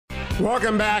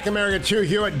Welcome back, America. Hugh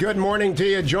Hewitt. Good morning to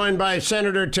you. Joined by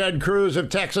Senator Ted Cruz of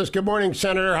Texas. Good morning,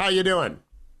 Senator. How you doing?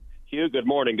 Hugh, good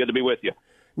morning. Good to be with you.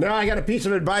 Now, I got a piece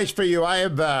of advice for you.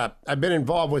 I've been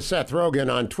involved with Seth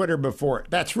Rogen on Twitter before.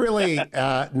 That's really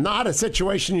not a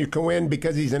situation you can win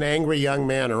because he's an angry young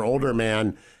man or older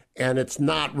man, and it's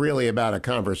not really about a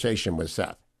conversation with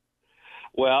Seth.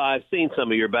 Well, I've seen some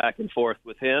of your back and forth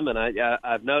with him, and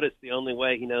I've noticed the only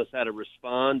way he knows how to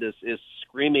respond is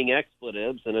screaming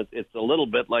expletives, and it's a little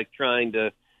bit like trying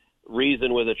to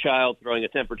reason with a child throwing a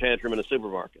temper tantrum in a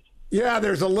supermarket. Yeah,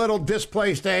 there's a little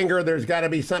displaced anger. There's got to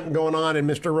be something going on in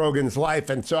Mr. Rogen's life,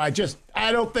 and so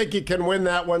I don't think you can win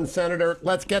that one, Senator.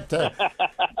 Let's get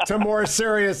to more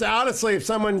serious. Honestly, if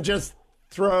someone just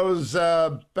throws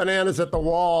bananas at the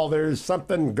wall, there's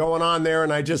something going on there,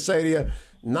 and I just say to you,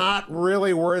 not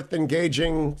really worth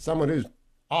engaging someone who's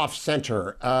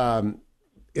off-center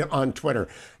on Twitter.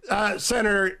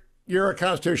 Senator, you're a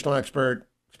constitutional expert,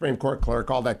 Supreme Court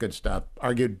clerk, all that good stuff.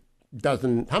 Argued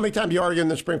dozen. How many times do you argue in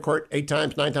the Supreme Court? 8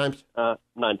 times, 9 times?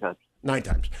 9 times. 9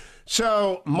 times.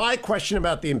 So my question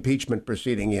about the impeachment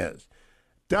proceeding is,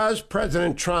 does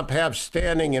President Trump have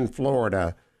standing in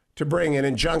Florida to bring an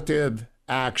injunctive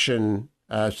action,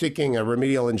 seeking a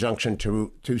remedial injunction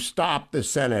to stop the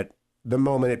Senate the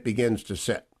moment it begins to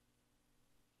sit?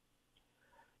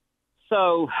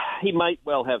 So he might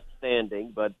well have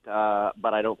standing, but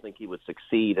I don't think he would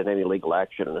succeed in any legal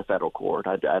action in a federal court.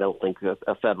 I don't think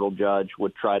a federal judge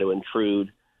would try to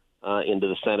intrude into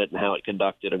the Senate and how it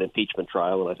conducted an impeachment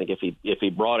trial. And I think if he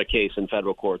brought a case in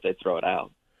federal court, they'd throw it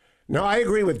out. No, I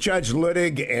agree with Judge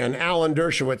Luttig and Alan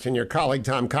Dershowitz and your colleague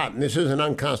Tom Cotton. This is an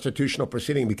unconstitutional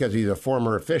proceeding because he's a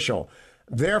former official.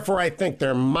 Therefore, I think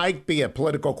there might be a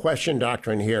political question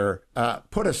doctrine here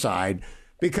put aside,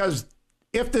 because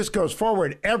if this goes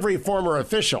forward, every former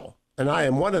official, and I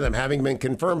am one of them, having been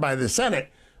confirmed by the Senate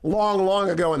long, long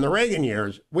ago in the Reagan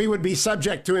years, we would be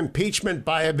subject to impeachment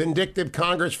by a vindictive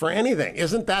Congress for anything.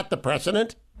 Isn't that the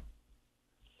precedent?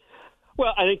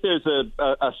 Well, I think there's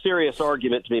a serious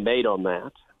argument to be made on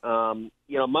that.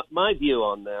 My view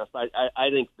on this, I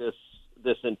think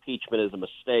this impeachment is a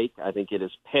mistake. I think it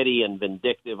is petty and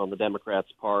vindictive on the Democrats'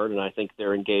 part, and I think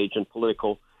they're engaged in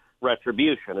political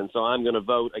retribution. And so I'm going to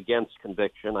vote against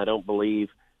conviction. I don't believe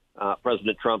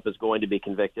President Trump is going to be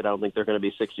convicted. I don't think there are going to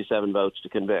be 67 votes to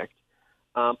convict.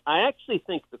 I actually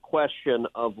think the question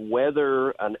of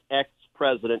whether an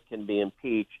ex-president can be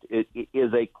impeached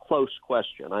is a close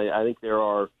question. I think there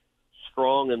are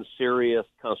strong and serious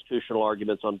constitutional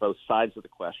arguments on both sides of the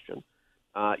question.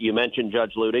 You mentioned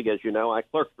Judge Luttig. As you know, I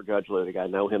clerked for Judge Luttig. I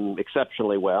know him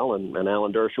exceptionally well, and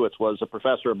Alan Dershowitz was a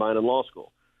professor of mine in law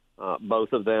school.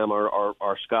 Both of them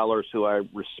are scholars who I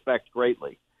respect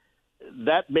greatly.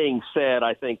 That being said,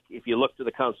 I think if you look to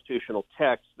the constitutional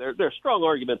text, there are strong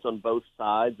arguments on both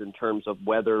sides in terms of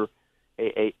whether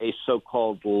a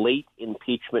so-called late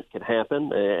impeachment can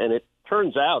happen. And it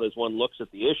turns out, as one looks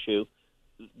at the issue,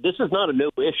 this is not a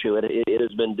new issue. It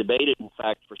has been debated, in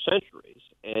fact, for centuries.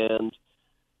 And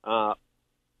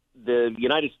the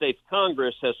United States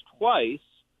Congress has twice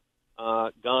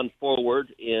gone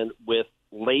forward with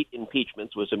late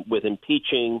impeachments, with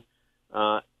impeaching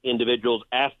individuals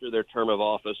after their term of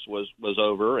office was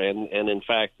over. And in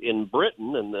fact, in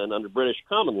Britain, and then under British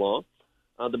common law,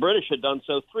 the British had done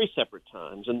so 3 separate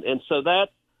times. And so that,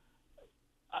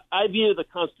 I view the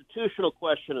constitutional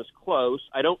question as close.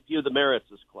 I don't view the merits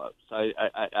as close.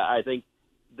 I think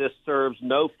this serves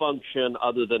no function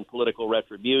other than political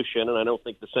retribution, and I don't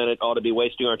think the Senate ought to be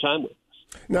wasting our time with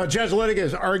this. Now, Judge Luttig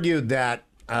has argued that,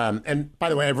 and by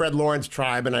the way, I've read Lawrence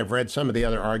Tribe, and I've read some of the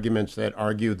other arguments that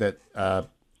argue that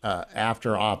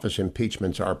after office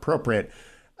impeachments are appropriate.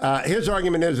 His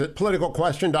argument is that political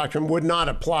question doctrine would not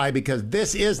apply because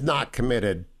this is not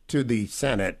committed to the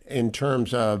Senate in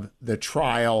terms of the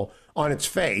trial on its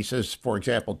face, as, for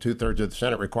example, 2/3 of the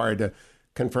Senate required to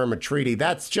confirm a treaty.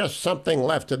 That's just something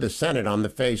left to the Senate on the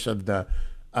face of the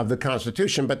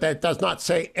Constitution, but that does not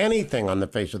say anything on the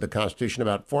face of the Constitution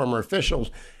about former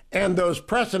officials. And those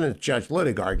precedents, Judge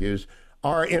Luttig argues,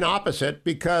 are inopposite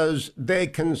because they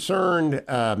concerned,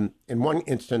 in one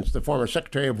instance, the former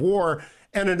Secretary of War,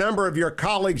 and a number of your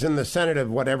colleagues in the Senate of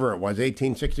whatever it was,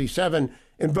 1867,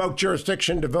 invoked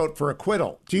jurisdiction to vote for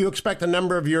acquittal. Do you expect a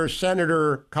number of your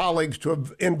senator colleagues to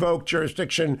have invoked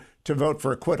jurisdiction to vote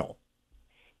for acquittal?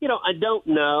 You know, I don't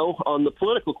know. On the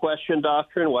political question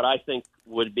doctrine, what I think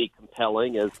would be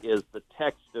compelling is the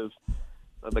text of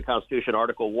the Constitution,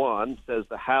 Article 1, says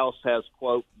the House has,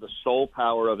 quote, the sole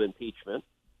power of impeachment.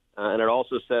 And it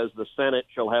also says the Senate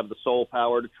shall have the sole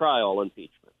power to try all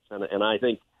impeachments. And I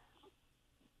think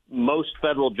most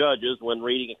federal judges, when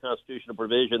reading a constitutional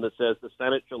provision that says the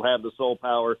Senate shall have the sole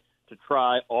power to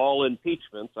try all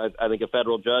impeachments, I think a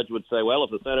federal judge would say, well,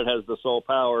 if the Senate has the sole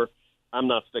power, I'm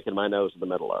not sticking my nose in the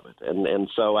middle of it. And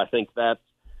so I think that's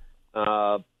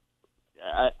I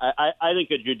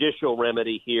think a judicial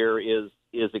remedy here is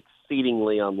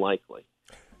exceedingly unlikely.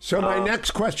 So my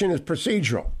next question is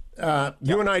procedural.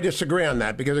 You and I disagree on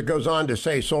that because it goes on to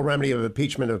say sole remedy of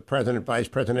impeachment of president, vice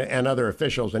president, and other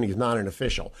officials, and he's not an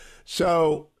official.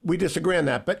 So we disagree on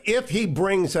that. But if he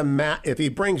brings an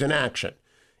action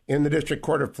in the District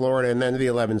Court of Florida and then the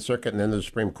 11th Circuit and then the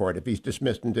Supreme Court, if he's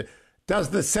dismissed, does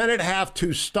the Senate have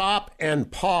to stop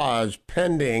and pause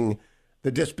pending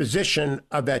the disposition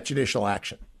of that judicial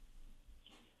action?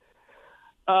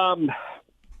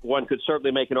 One could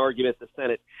certainly make an argument the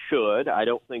Senate should. I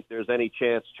don't think there's any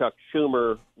chance Chuck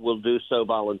Schumer will do so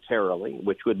voluntarily,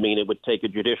 which would mean it would take a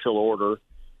judicial order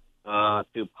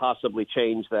to possibly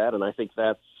change that, and I think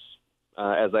that's,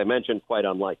 as I mentioned, quite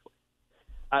unlikely.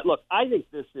 Look, I think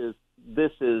this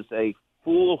is a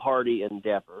foolhardy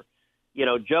endeavor. You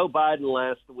know, Joe Biden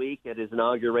last week at his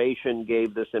inauguration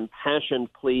gave this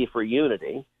impassioned plea for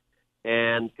unity.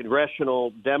 And congressional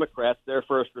Democrats, their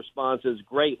first response is,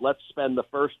 great, let's spend the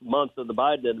first month of the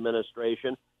Biden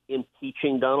administration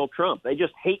impeaching Donald Trump. They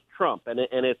just hate Trump. And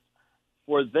it's,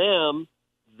 for them,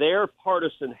 their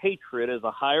partisan hatred is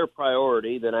a higher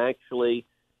priority than actually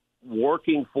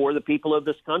working for the people of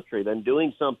this country, than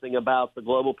doing something about the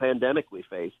global pandemic we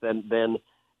face, than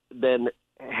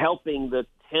helping the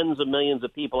tens of millions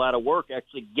of people out of work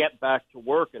actually get back to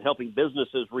work and helping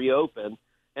businesses reopen.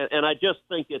 And I just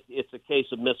think it's a case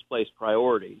of misplaced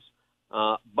priorities.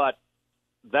 But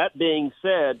that being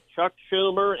said, Chuck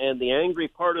Schumer and the angry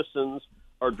partisans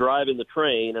are driving the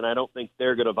train, and I don't think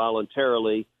they're going to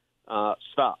voluntarily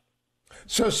stop.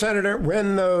 So, Senator,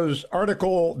 when the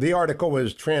article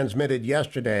was transmitted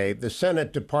yesterday, the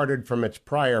Senate departed from its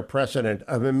prior precedent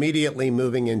of immediately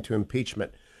moving into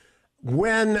impeachment.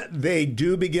 When they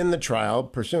do begin the trial,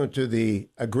 pursuant to the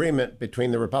agreement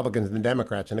between the Republicans and the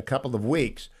Democrats in a couple of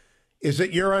weeks, is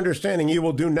it your understanding you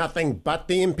will do nothing but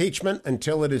the impeachment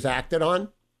until it is acted on?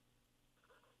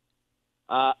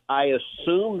 I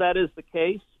assume that is the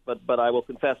case, but I will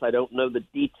confess I don't know the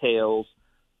details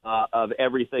of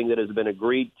everything that has been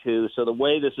agreed to. So the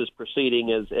way this is proceeding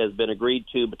has been agreed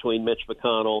to between Mitch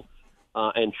McConnell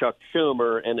and Chuck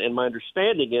Schumer, and my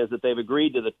understanding is that they've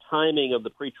agreed to the timing of the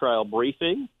pretrial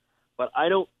briefing, but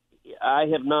I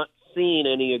have not seen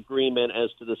any agreement as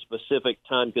to the specific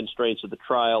time constraints of the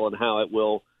trial and how it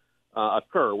will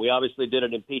occur. We obviously did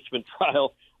an impeachment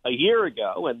trial a year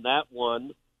ago, and that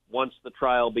one, once the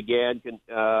trial began,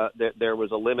 there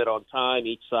was a limit on time.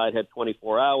 Each side had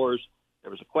 24 hours.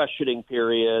 There was a questioning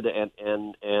period, and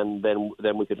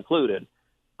then we concluded.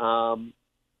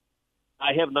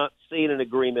 I have not seen an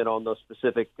agreement on the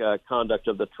specific conduct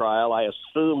of the trial. I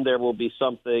assume there will be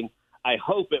something. I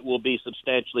hope it will be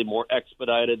substantially more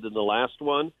expedited than the last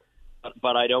one,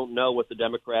 but I don't know what the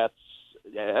Democrats.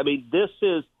 I mean, this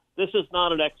is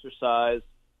not an exercise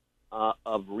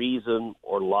of reason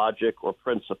or logic or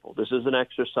principle. This is an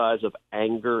exercise of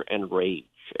anger and rage.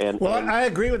 I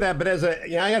agree with that, but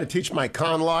I got to teach my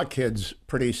con law kids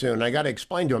pretty soon. I got to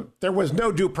explain to them there was no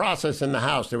due process in the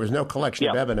House. There was no collection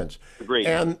of evidence. Agreed.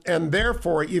 And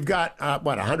therefore, you've got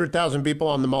 100,000 people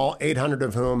on the mall, 800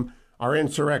 of whom are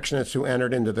insurrectionists who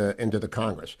entered into the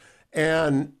Congress.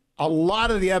 And a lot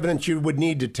of the evidence you would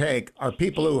need to take are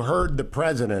people who heard the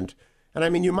president. And I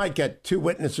mean, you might get 2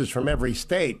 witnesses from every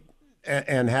state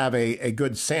and have a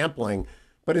good sampling.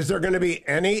 But is there going to be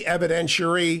any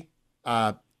evidentiary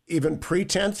even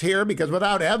pretense here? Because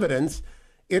without evidence,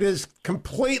 it is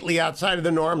completely outside of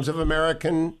the norms of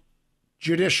American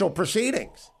judicial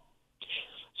proceedings.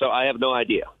 So I have no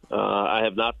idea. I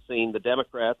have not seen the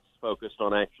Democrats focused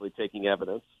on actually taking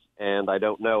evidence, and I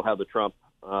don't know how the Trump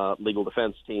legal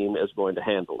defense team is going to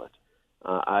handle it.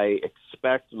 I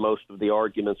expect most of the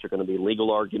arguments are going to be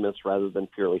legal arguments rather than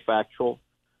purely factual.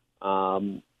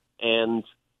 And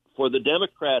for the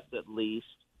Democrats, at least,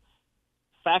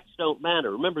 facts don't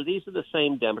matter. Remember, these are the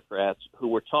same Democrats who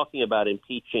were talking about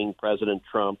impeaching President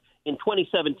Trump in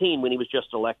 2017 when he was just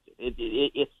elected.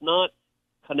 It's not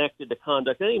connected to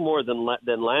conduct any more than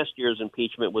last year's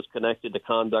impeachment was connected to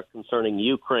conduct concerning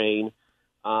Ukraine.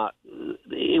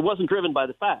 It wasn't driven by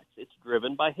the facts. It's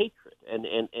driven by hatred.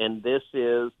 And this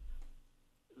is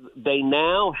 – they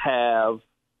now have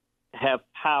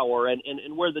power.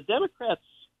 And where the Democrats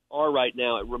are right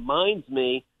now, it reminds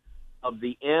me of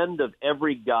the end of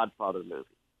every Godfather movie.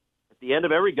 At the end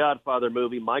of every Godfather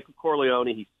movie, Michael Corleone,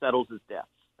 he settles his debts,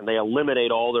 and they eliminate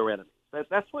all their enemies.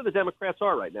 That's where the Democrats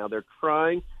are right now. They're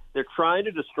trying They're trying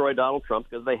to destroy Donald Trump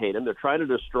because they hate him. They're trying to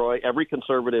destroy every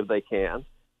conservative they can.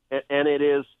 And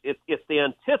it's the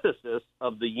antithesis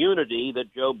of the unity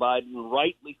that Joe Biden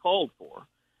rightly called for.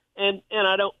 And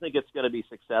I don't think it's going to be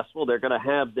successful. They're going to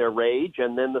have their rage,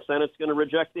 and then the Senate's going to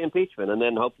reject the impeachment, and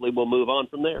then hopefully we'll move on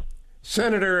from there.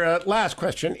 Senator, last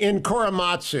question. In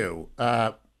Korematsu,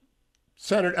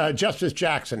 Justice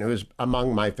Jackson, who is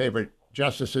among my favorite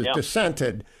justices,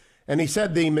 dissented, and he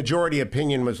said the majority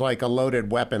opinion was like a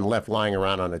loaded weapon left lying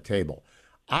around on a table.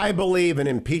 I believe an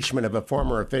impeachment of a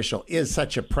former official is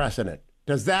such a precedent.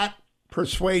 Does that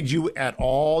persuade you at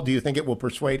all? Do you think it will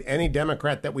persuade any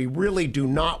Democrat that we really do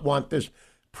not want this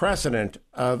precedent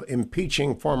of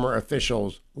impeaching former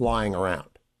officials lying around?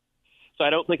 So I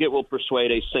don't think it will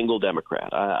persuade a single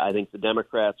Democrat. I think the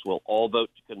Democrats will all vote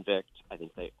to convict. I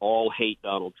think they all hate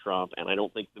Donald Trump, and I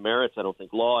don't think the merits, I don't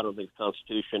think law, I don't think the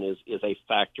Constitution is a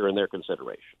factor in their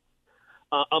consideration.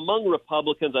 Among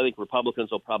Republicans, I think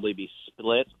Republicans will probably be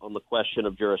split on the question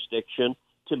of jurisdiction.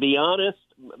 To be honest,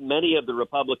 many of the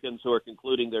Republicans who are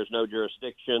concluding there's no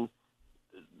jurisdiction,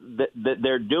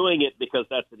 they're doing it because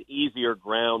that's an easier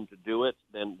ground to do it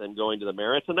than going to the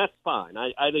merits, and that's fine.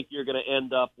 I think you're going to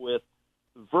end up with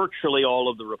virtually all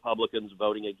of the Republicans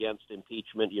voting against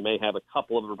impeachment. You may have a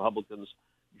couple of Republicans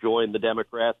join the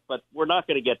Democrats, but we're not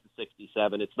going to get to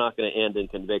 67. It's not going to end in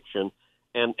conviction.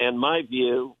 And my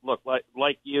view, look,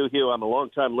 like you, Hugh, I'm a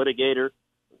longtime litigator.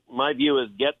 My view is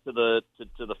get to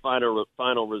the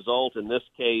final result. In this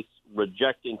case,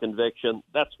 rejecting conviction.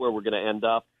 That's where we're going to end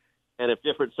up. And if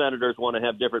different senators want to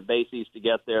have different bases to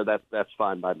get there, that's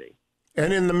fine by me.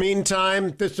 And in the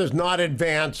meantime, this does not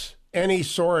advance any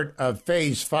sort of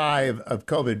phase 5 of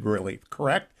COVID relief,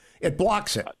 correct? It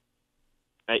blocks it.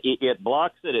 It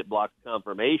blocks it. It blocks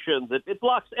confirmations. It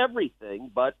blocks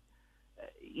everything. But,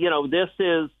 this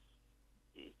is,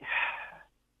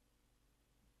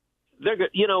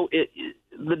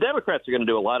 the Democrats are going to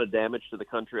do a lot of damage to the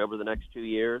country over the next 2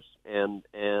 years. And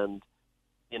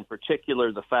in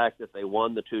particular, the fact that they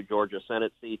won the 2 Georgia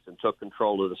Senate seats and took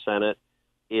control of the Senate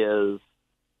is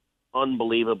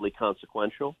unbelievably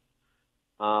consequential.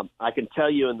 I can tell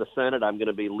you in the Senate, I'm going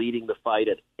to be leading the fight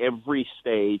at every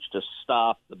stage to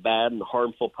stop the bad and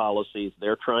harmful policies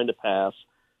they're trying to pass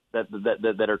that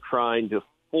are trying to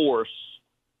force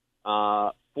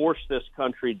this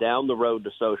country down the road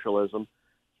to socialism.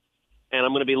 And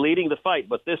I'm going to be leading the fight,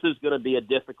 but this is going to be a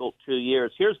difficult 2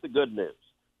 years. Here's the good news.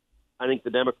 I think the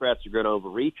Democrats are going to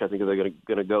overreach. I think they're going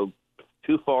to go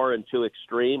too far and too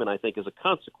extreme, and I think as a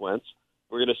consequence,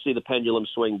 we're going to see the pendulum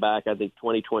swing back. I think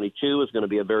 2022 is going to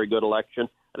be a very good election.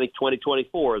 I think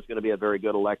 2024 is going to be a very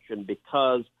good election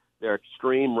because they're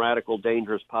extreme, radical,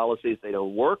 dangerous policies. They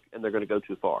don't work, and they're going to go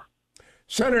too far.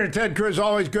 Senator Ted Cruz,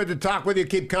 always good to talk with you.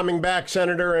 Keep coming back,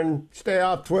 Senator, and stay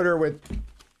off Twitter with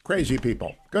crazy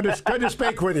people. Good to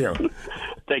speak with you.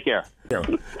 Take care.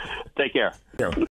 You. Take care. You.